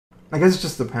I guess it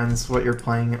just depends what you're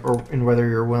playing or and whether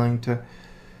you're willing to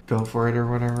go for it or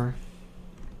whatever.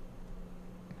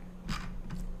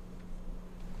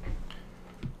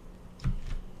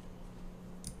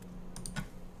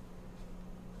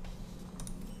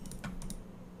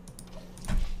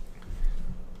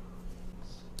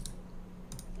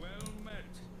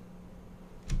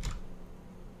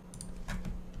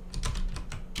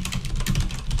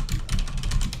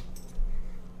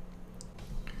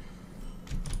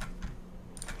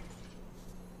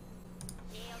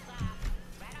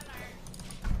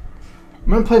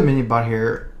 I'm gonna play mini bot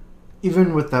here,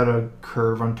 even without a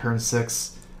curve on turn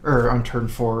 6 or on turn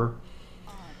 4.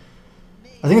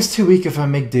 I think it's too weak if I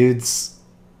make dudes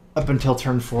up until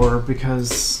turn 4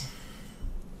 because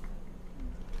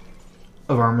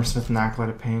of Armorsmith and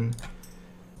Acolyte of Pain.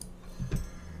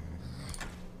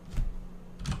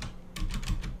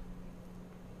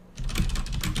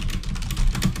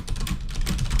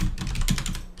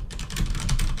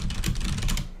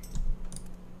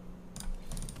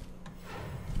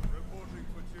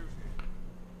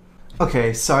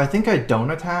 Okay, so I think I don't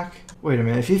attack. Wait a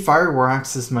minute, if he Fire War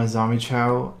Axes my Zombie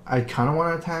Chow, I kind of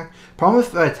want to attack. Problem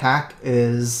if I attack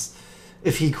is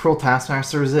if he Cruel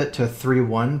Taskmasters it to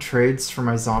 3-1 trades for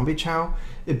my Zombie Chow,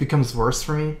 it becomes worse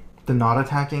for me than not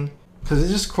attacking. Because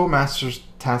it's just Cruel Taskmasters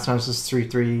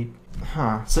 3-3.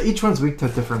 Huh, so each one's weak to a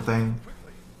different thing.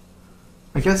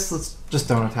 I guess let's just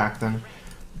don't attack then.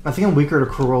 I think I'm weaker to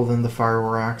Cruel than the Fire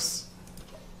War Axe.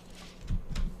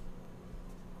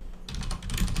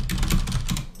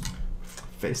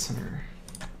 Face Hunter.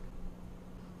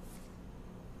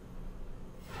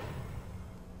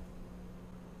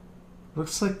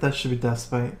 Looks like that should be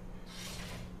Deathbite.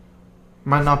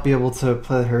 Might not be able to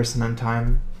play the Harrison in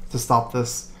time to stop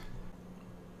this.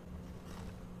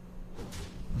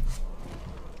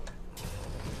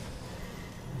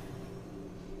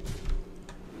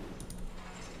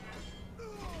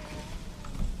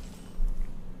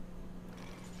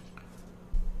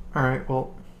 Alright,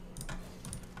 well.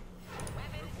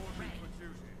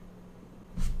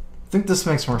 I think this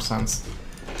makes more sense.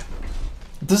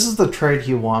 This is the trade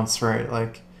he wants, right?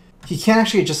 Like, he can't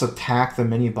actually just attack the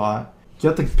mini-bot. You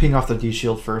have to ping off the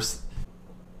D-shield first.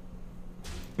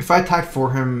 If I attack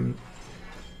for him,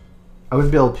 I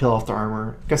wouldn't be able to peel off the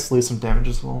armor. I guess lose some damage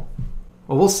as well.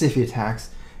 Well, we'll see if he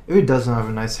attacks. If he doesn't have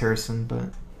a nice Harrison,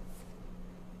 but...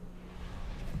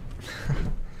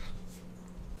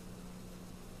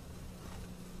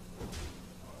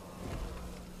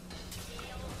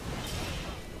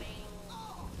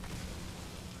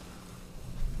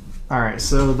 Alright,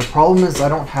 so the problem is I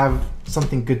don't have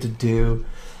something good to do.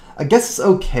 I guess it's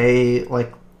okay,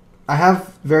 like, I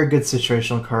have very good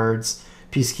situational cards,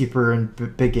 Peacekeeper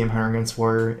and Big Game Hunter against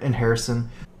Warrior, and Harrison.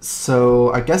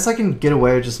 So I guess I can get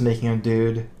away with just making a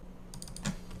dude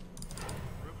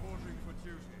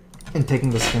and taking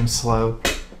this game slow.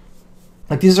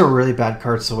 Like, these are really bad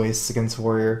cards to waste against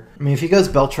Warrior. I mean, if he goes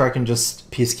Belcher, I can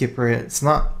just Peacekeeper it. It's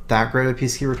not that great a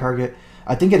Peacekeeper target.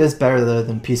 I think it is better, though,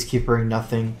 than Peacekeepering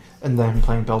nothing and then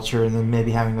playing Belcher and then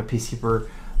maybe having a Peacekeeper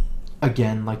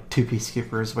again, like 2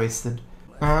 Peacekeepers wasted.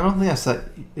 I don't think that's that...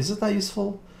 Is it that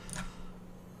useful?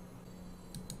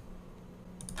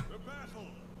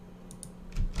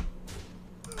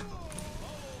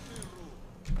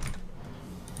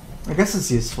 I guess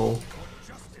it's useful.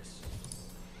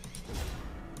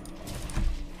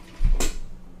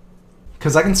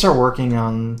 Because I can start working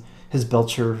on his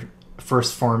Belcher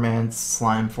first form and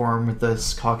slime form with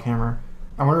this Cockhammer.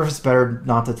 I wonder if it's better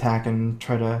not to attack and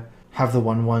try to have the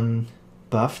 1-1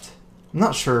 buffed. I'm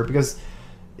not sure, because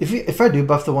if I do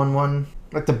buff the 1-1,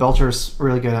 like the Belcher's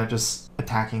really good at just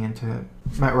attacking into it.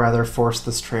 Might rather force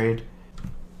this trade.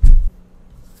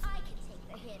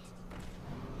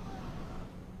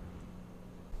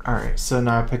 Alright, so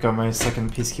now I pick up my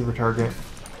second Peacekeeper target.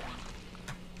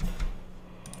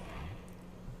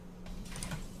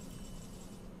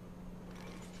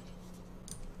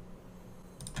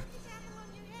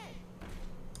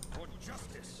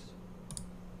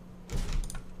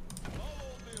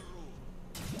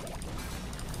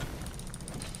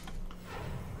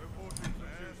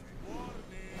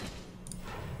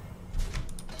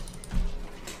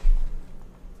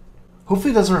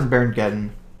 Hopefully it doesn't run Baron Geddon.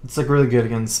 It's like really good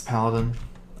against Paladin.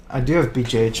 I do have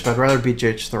BJH, but I'd rather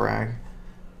BJH the Rag.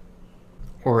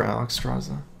 Or Alex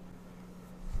Straza.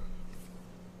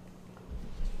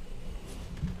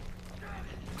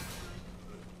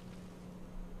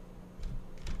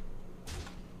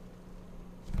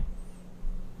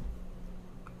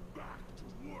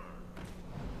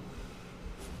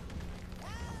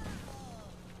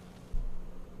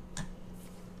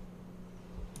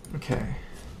 Okay.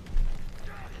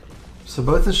 So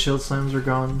both the shield slams are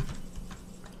gone.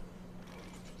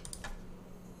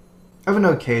 I have an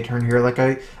okay turn here. Like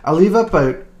I leave up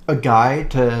a guy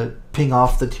to ping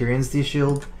off the Tyrion's D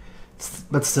shield,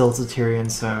 but still it's a Tyrion,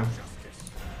 so.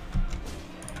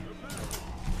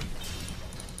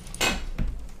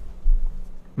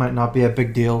 Might not be a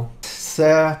big deal. So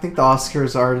yeah, I think the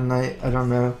Oscars are tonight. I don't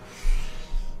know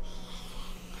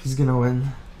who's gonna win.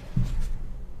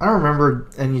 I don't remember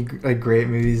any like great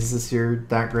movies this year.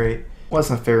 That great. What's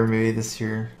my favorite movie this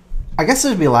year? I guess it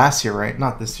would be last year, right?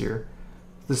 Not this year.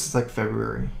 This is like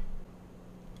February.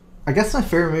 I guess my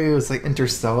favorite movie was like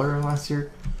Interstellar last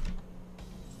year.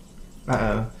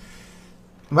 Uh-oh.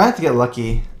 I might have to get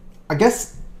lucky. I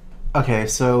guess... Okay,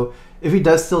 so if he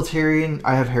does steal Tyrion,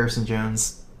 I have Harrison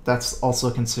Jones. That's also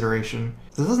a consideration.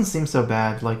 This doesn't seem so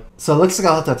bad. Like, so it looks like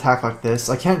I'll have to attack like this.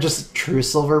 I can't just True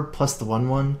Silver plus the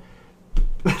 1/1.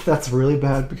 That's really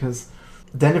bad because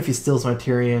then if he steals my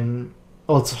Tyrion...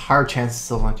 Well, it's a higher chance to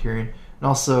steal my Tyrion. And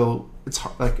also, it's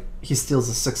hard, like, he steals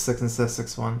a 6/6 instead of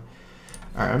 6/1.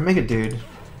 Alright, I'll make a dude.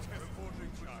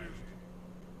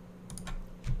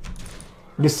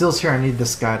 If he steals here, I need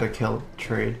this guy to kill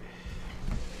trade.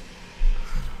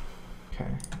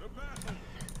 Okay.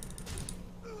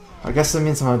 I guess that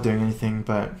means I'm not doing anything,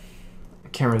 but I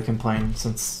can't really complain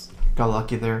since I got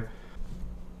lucky there.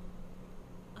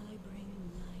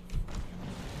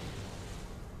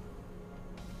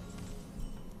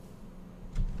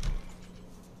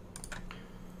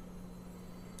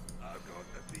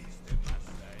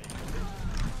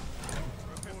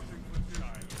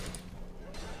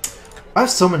 I have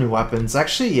so many weapons.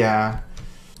 Actually, yeah.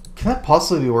 Can that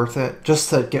possibly be worth it? Just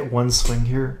to get one swing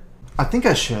here? I think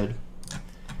I should.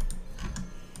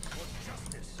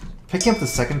 Picking up the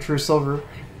second True Silver.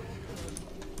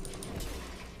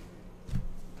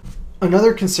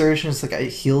 Another consideration is like it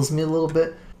heals me a little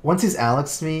bit. Once he's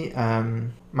Alex'd me,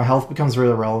 my health becomes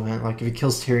really relevant. Like if he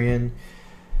kills Tyrion,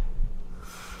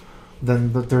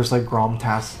 then there's like Grom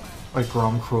tasks, like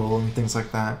Grom Cruel and things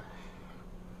like that.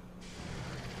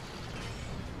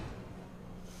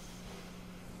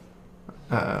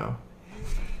 Uh-oh.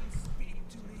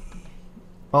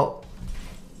 Well,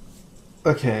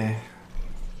 okay.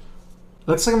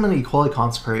 Looks like I'm gonna Equality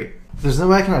Consecrate. There's no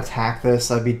way I can attack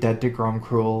this. I'd be dead to Grom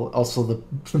Cruel. Also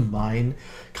the mine,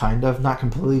 kind of. Not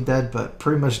completely dead, but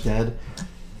pretty much dead.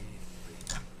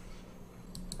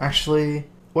 Actually,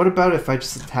 what about if I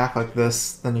just attack like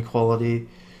this, then Equality,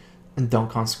 and don't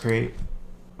Consecrate?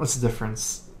 What's the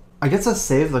difference? I guess I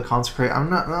save the Consecrate. I'm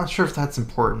not sure if that's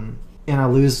important. And I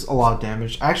lose a lot of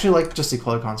damage. I actually like just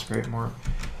Equality Consecrate more.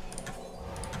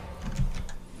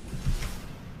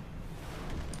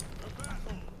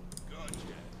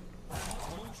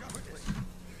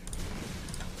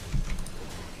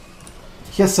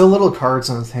 He has so little cards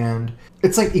on his hand.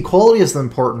 It's like Equality is the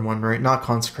important one, right? Not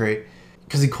Consecrate.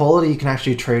 Because Equality you can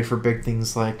actually trade for big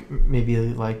things like maybe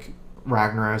like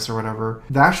Ragnaros or whatever.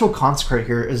 The actual Consecrate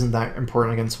here isn't that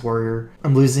important against Warrior.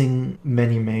 I'm losing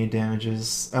many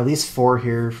damages. At least 4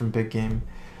 here from big game.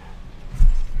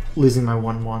 Losing my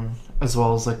 1/1 as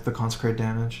well as like the Consecrate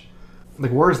damage.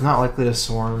 Like Warrior's not likely to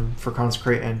swarm for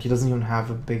Consecrate and he doesn't even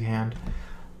have a big hand.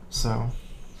 So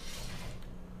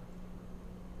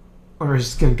I'm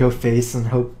just gonna go face and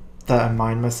hope that I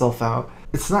mine myself out.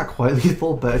 It's not quite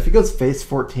lethal, but if he goes face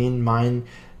 14, mine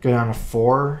go down to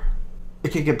 4.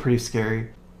 It could get pretty scary.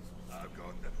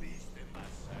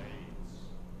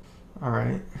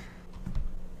 Alright.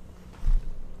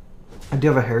 I do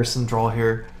have a Harrison draw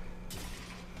here.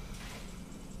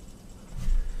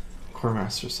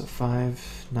 Quartermaster, so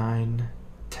 5, 9,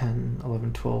 10,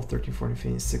 11, 12, 13, 14,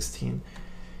 15, 16.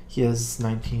 He has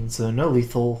 19, so no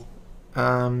lethal.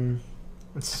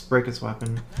 Let's just break his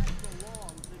weapon.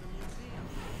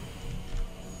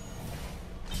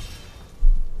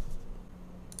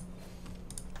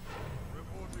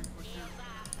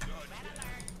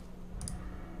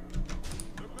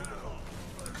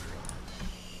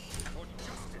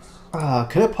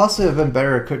 Could it possibly have been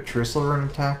better to cook True Silver and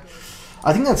attack?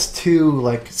 I think that's too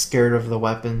like scared of the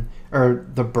weapon or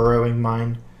the burrowing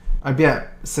mine. I'd be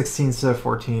at 16 instead of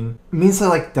 14. It means that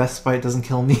like Deathbite doesn't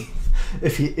kill me.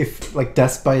 if like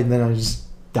Deathbite and then I just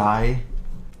die.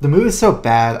 The move is so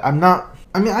bad. I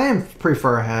am pretty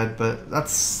far ahead, but that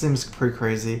seems pretty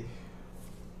crazy.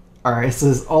 Alright, so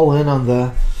it's all in on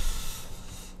the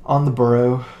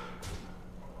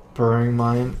burrowing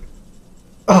mine.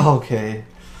 Oh, okay.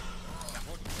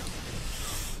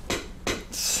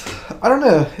 I don't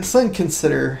know. It's something to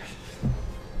consider.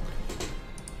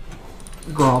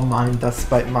 Grom mine,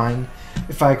 Deathbite mine.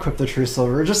 If I equip the True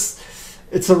Silver,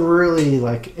 it's a really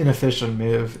like inefficient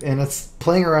move, and it's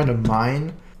playing around a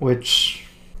mine. which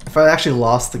if I actually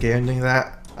lost the game doing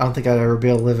that, I don't think I'd ever be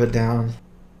able to live it down.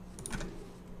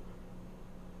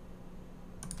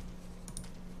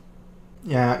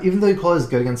 Yeah, even though equality is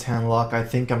good against Handlock, I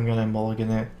think I'm gonna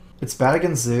mulligan it. It's bad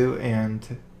against Zoo,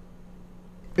 and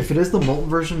if it is the Molten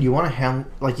version, you want to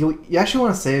you actually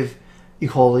want to save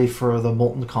equality for the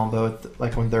Molten combo,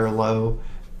 like when they're low,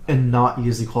 and not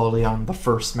use equality on the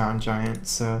first Mountain Giant.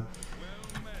 So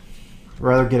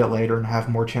rather get it later and have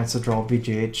more chance to draw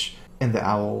VGH in the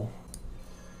Owl.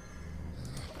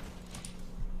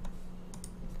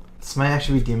 This might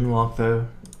actually be Demon Lock though.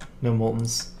 No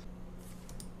Moltens.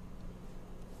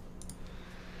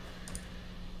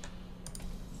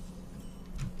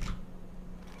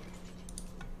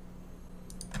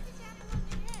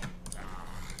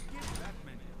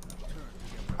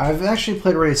 I've actually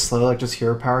played really slow, like just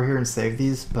hero power here and save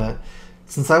these, but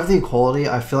since I have the equality,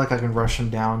 I feel like I can rush him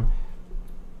down,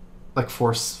 like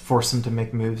force him to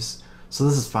make moves. So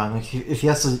this is fine. Like if he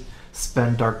has to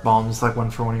spend Dark Bombs like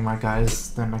one for winning my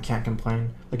guys, then I can't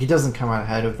complain. Like he doesn't come out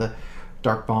ahead of the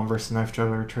Dark Bomb versus Knife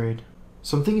Juggler trade.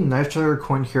 So I'm thinking Knife Juggler,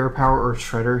 Coin Hero Power, or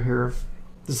Shredder here.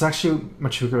 This is actually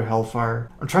much weaker to Hellfire.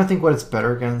 I'm trying to think what it's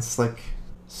better against. Like,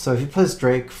 so if he plays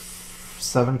Drake,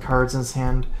 7 cards in his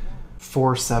hand.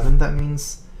 4/7, that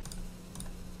means.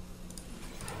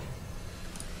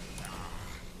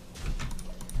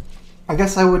 I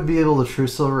guess I would be able to True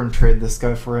Silver and trade this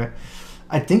guy for it.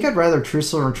 I think I'd rather True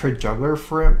Silver and trade Juggler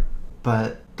for it,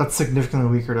 but that's significantly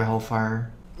weaker to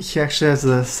Hellfire. He actually has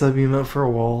a sub emote for a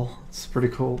wall. It's pretty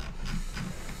cool.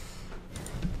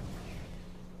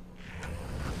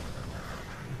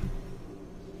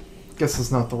 Guess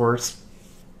it's not the worst.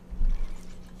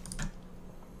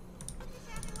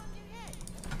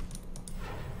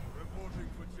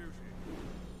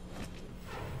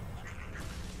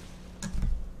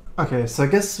 Okay, so I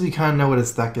guess we kind of know what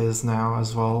his deck is now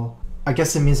as well. I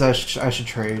guess it means I should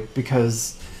trade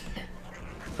because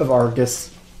of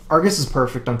Argus. Argus is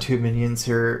perfect on 2 minions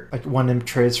here. Like 1 imp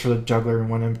trades for the Juggler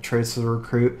and 1 imp trades for the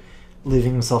Recruit,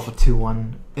 leaving himself a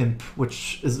 2/1 imp,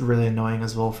 which is really annoying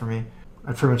as well for me.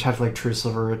 I pretty much have to like True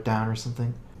Silver it down or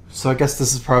something. So I guess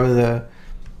this is probably the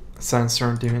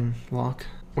Sandstorm Demon lock.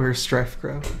 Where's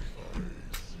StrifeCro?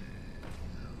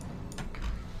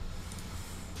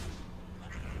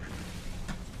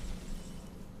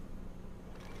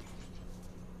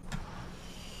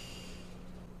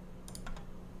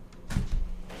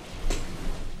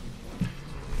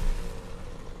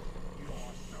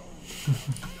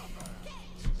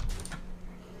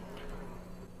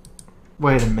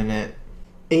 Wait a minute.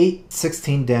 8,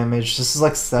 16 damage. This is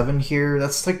like 7 here.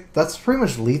 That's pretty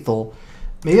much lethal.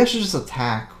 Maybe I should just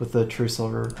attack with the True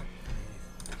Silver.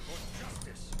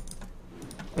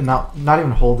 And not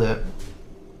even hold it.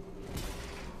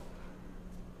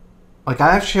 Like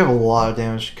I actually have a lot of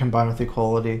damage combined with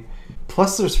equality.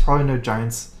 Plus there's probably no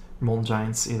giants, Molten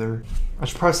Giants either. I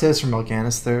should probably say this from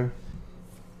Melganis there.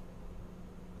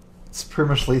 It's pretty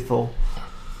much lethal.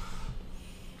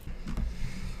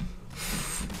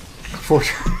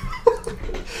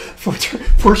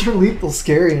 Fortune lethal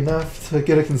scary enough to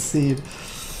get a concede.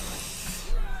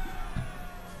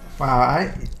 Wow,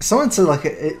 someone said like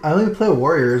I only play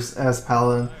Warriors as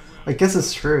Paladin. I guess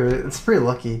it's true. It's pretty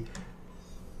lucky.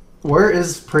 Warrior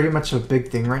is pretty much a big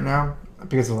thing right now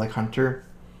because of like Hunter.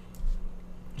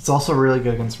 It's also really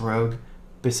good against Rogue,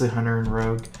 basically Hunter and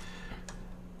Rogue.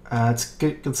 It's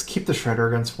good. Let's keep the Shredder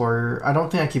against Warrior. I don't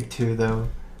think I keep 2 though.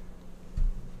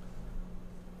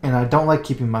 And I don't like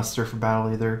keeping Muster for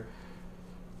battle either.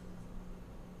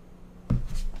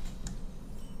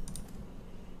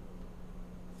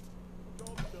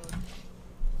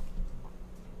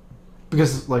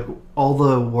 Because like all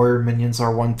the warrior minions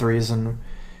are 1/3s and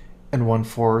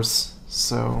 1/4s,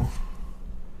 so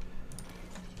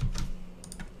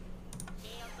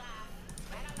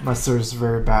Muster's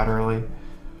very bad early.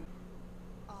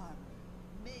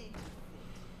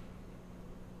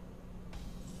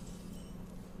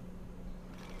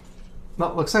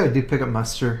 No, looks like I do pick up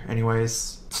Muster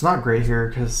anyways. It's not great here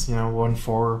because, you know,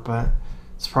 1/4, but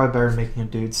it's probably better than making a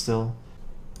dude still.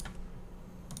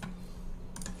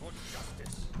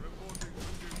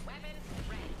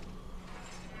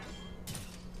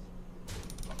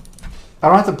 I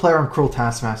don't have to play around Cruel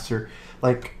Taskmaster.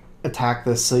 Like, attack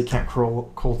this so you can't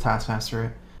Cruel Taskmaster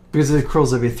it. Because if it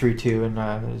Cruels, it'd be 3/2 and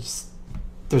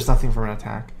there's nothing for an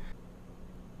attack.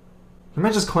 He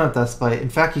might just coin up Deathbite. In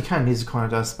fact, he kind of needs to coin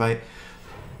up Deathbite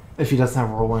if he doesn't have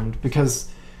Whirlwind, because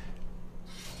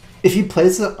if he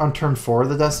plays it on turn 4,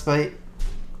 the Deathbite,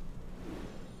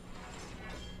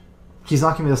 he's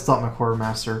not going to be able to stop my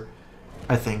Quartermaster,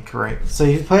 I think, right? So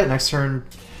if you play it next turn,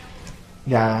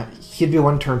 Yeah, he'd be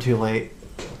one turn too late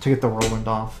to get the whirlwind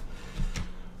off.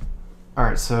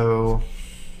 Alright, so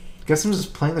I guess I'm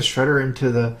just playing the Shredder into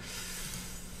the...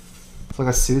 It's like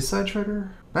a suicide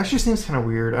Shredder? It actually seems kind of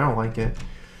weird. I don't like it.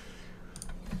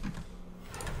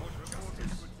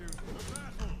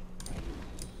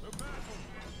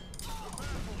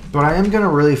 But I am going to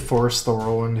really force the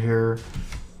whirlwind here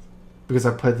because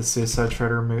I played the suicide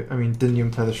Shredder. I mean, didn't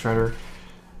even play the Shredder.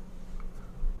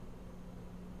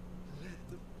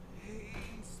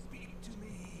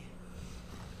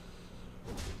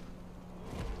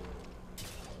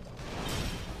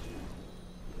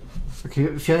 Okay,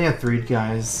 if you only have 3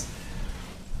 guys.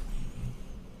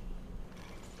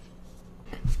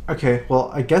 Okay, well,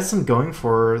 I guess I'm going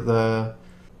for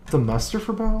the muster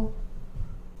for battle.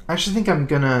 I actually think I'm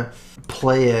gonna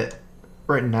play it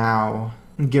right now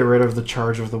and get rid of the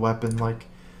charge of the weapon. Like,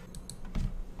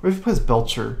 what if he plays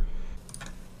Belcher?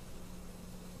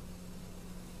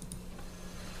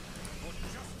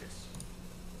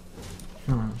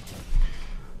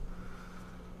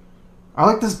 I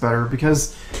like this better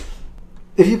because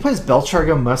if he plays Belcher, I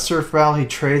go muster for battle. He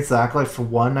trades the Acolyte for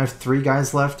 1. I have 3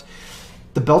 guys left.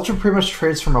 The Belcher pretty much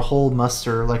trades from a whole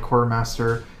muster, like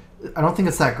Quartermaster. I don't think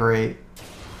it's that great.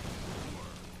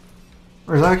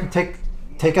 Or is that I can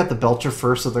take out the Belcher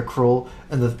first of the Cruel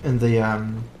and the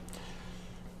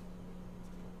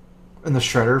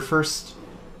Shredder first.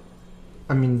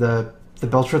 I mean the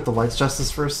Belcher at the Light's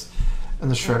Justice first,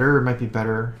 and the Shredder might be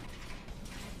better.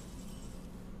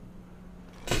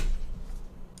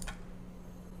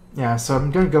 Yeah, so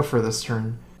I'm gonna go for this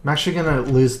turn. I'm actually gonna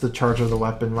lose the charge of the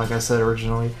weapon, like I said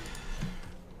originally,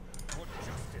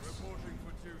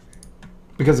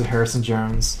 because of Harrison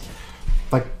Jones.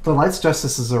 Like, the Light's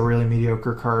Justice is a really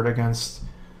mediocre card against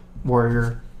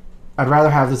Warrior. I'd rather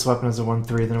have this weapon as a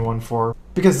 1-3 than a 1-4.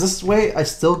 Because this way, I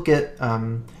still get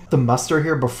the muster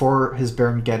here before his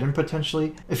Baron-Geddon,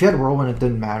 potentially. If he had Whirlwind, it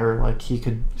didn't matter. Like, he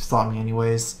could stop me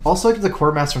anyways. Also, I get the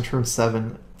Quartermaster on turn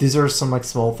 7. These are some, like,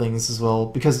 small things as well.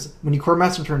 Because when you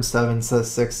Quartermaster on turn 7 instead of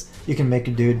 6, you can make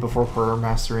a dude before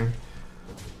Quartermastering.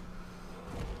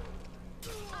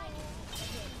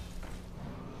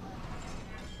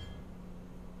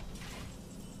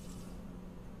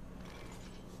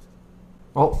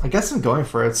 Well, I guess I'm going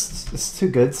for it. It's too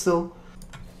good still.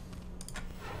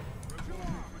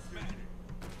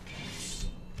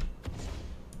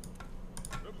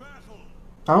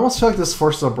 I almost feel like this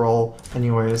forced a brawl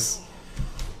anyways.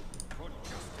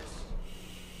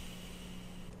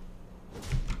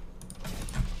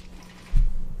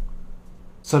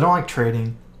 So I don't like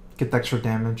trading. Get the extra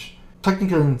damage.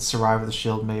 Technically I can survive with the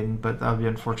Shield Maiden, but that would be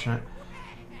unfortunate.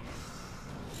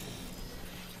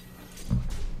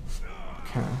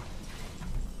 Okay.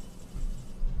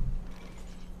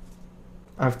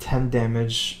 I have 10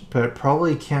 damage, but it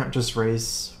probably can't just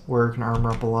raise where it can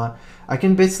armor up a lot. I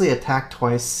can basically attack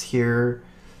twice here,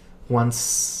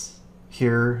 once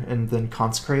here, and then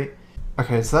consecrate.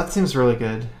 Okay, so that seems really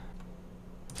good.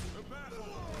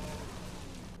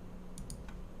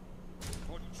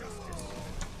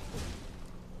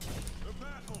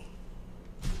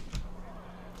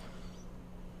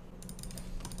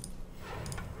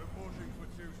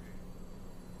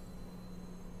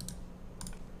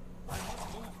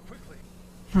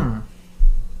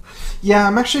 Yeah,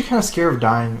 I'm actually kind of scared of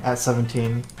dying at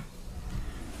 17.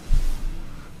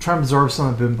 Try and absorb some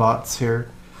of the boom bots here.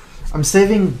 I'm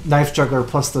saving Knife Juggler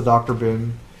plus the Doctor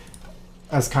Boom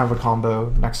as kind of a combo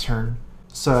next turn.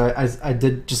 So I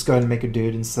did just go ahead and make a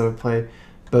dude instead of play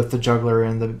both the Juggler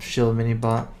and the Shield Mini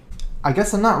Bot. I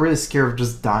guess I'm not really scared of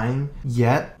just dying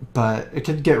yet, but it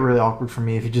could get really awkward for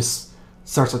me if he just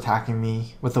starts attacking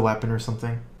me with a weapon or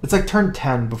something. It's like turn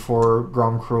 10 before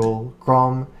Grom Cruel.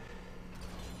 Grom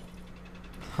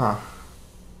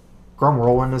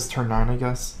Whirlwind is turn 9, I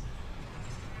guess.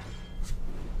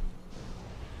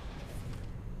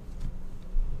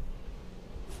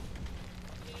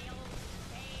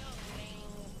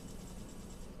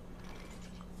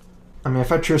 I mean,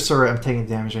 if I True Sword, I'm taking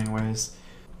damage anyways.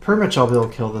 Pretty much I'll be able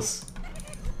to kill this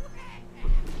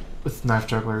with Knife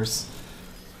Jugglers.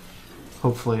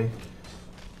 Hopefully.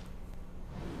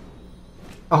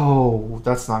 Oh,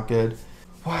 that's not good.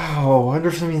 Wow, I wonder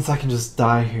if that means I can just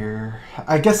die here.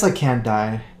 I guess I can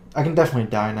die. I can definitely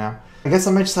die now. I guess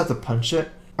I might just have to punch it.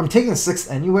 I'm taking 6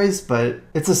 anyways, but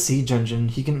it's a siege engine.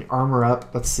 He can armor up.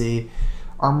 Let's see.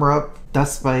 Armor up,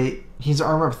 Dustbite. He's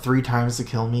armor up 3 times to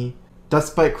kill me.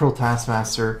 Dustbite, Cruel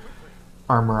Taskmaster,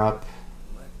 armor up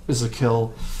is a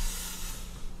kill.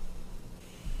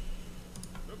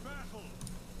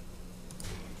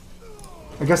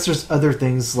 I guess there's other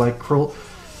things like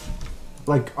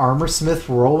like Armor Smith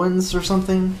Whirlwinds or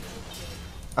something.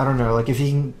 I don't know, like if he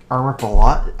can armor up a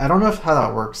lot. I don't know how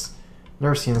that works.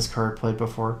 Never seen this card played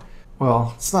before.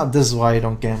 Well, it's not this is why you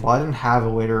don't gamble. I didn't have a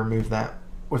way to remove that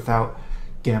without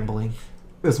gambling.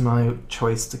 It was my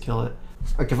choice to kill it.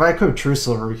 Like if I could True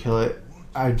Silver to kill it,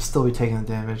 I'd still be taking the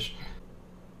damage.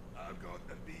 I've got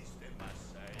the beast in my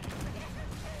sight.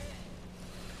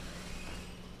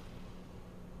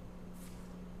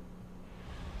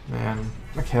 Man.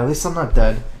 Okay, at least I'm not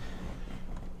dead.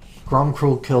 Grom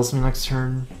Cruel kills me next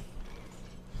turn.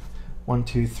 1,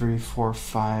 2, 3, 4,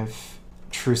 5.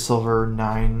 True Silver,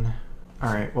 9.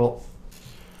 Alright, well,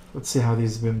 let's see how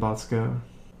these boom bots go.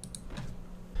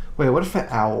 Wait, what if I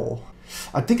Owl?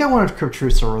 I think I want to equip True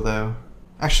Silver though.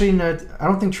 Actually, no, I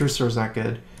don't think True Silver is that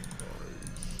good.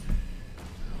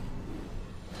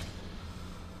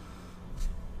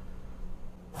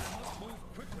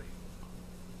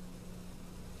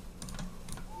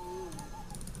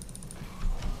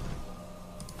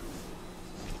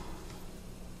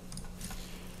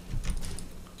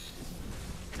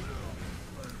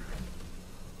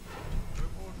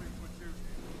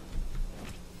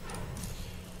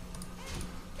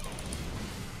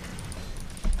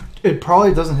 It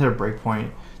probably doesn't hit a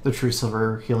breakpoint, the True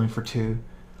Silver healing for 2.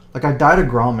 Like, I died to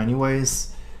Grom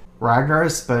anyways.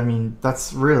 Ragnar's, but I mean,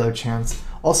 that's really a chance.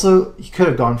 Also, he could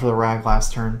have gone for the Rag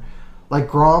last turn. Like,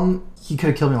 Grom, he could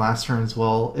have killed me last turn as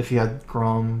well if he had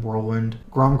Grom Whirlwind.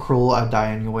 Grom Cruel, I'd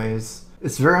die anyways.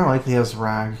 It's very unlikely he has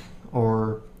Rag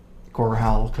or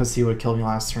Gorehell, because he would have killed me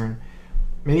last turn.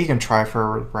 Maybe he can try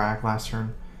for a Rag last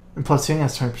turn. And plus, he only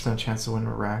has 20% chance to win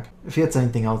with Rag. If he hits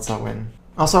anything else, I'll win.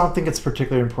 Also, I don't think it's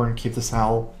particularly important to keep this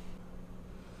Howl.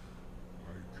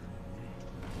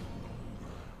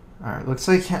 Alright, looks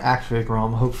like I can't activate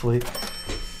Grom, hopefully.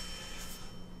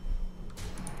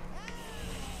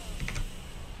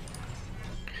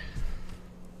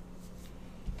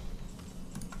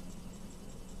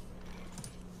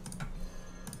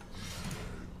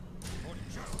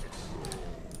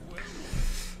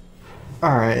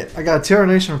 Alright, I got a 2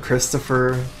 Ordination from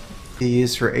Christopher.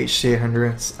 Used for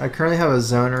HD800s. I currently have a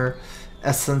Zoner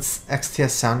Essence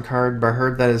XTS sound card, but I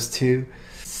heard that is 2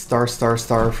 star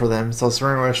for them, so I was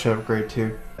wondering what I should upgrade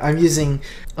to. I'm using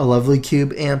a Lovely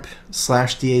Cube amp /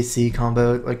 DAC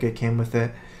combo, like it came with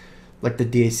it, like the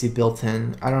DAC built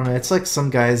in. I don't know, it's like some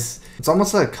guys, it's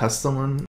almost like a custom one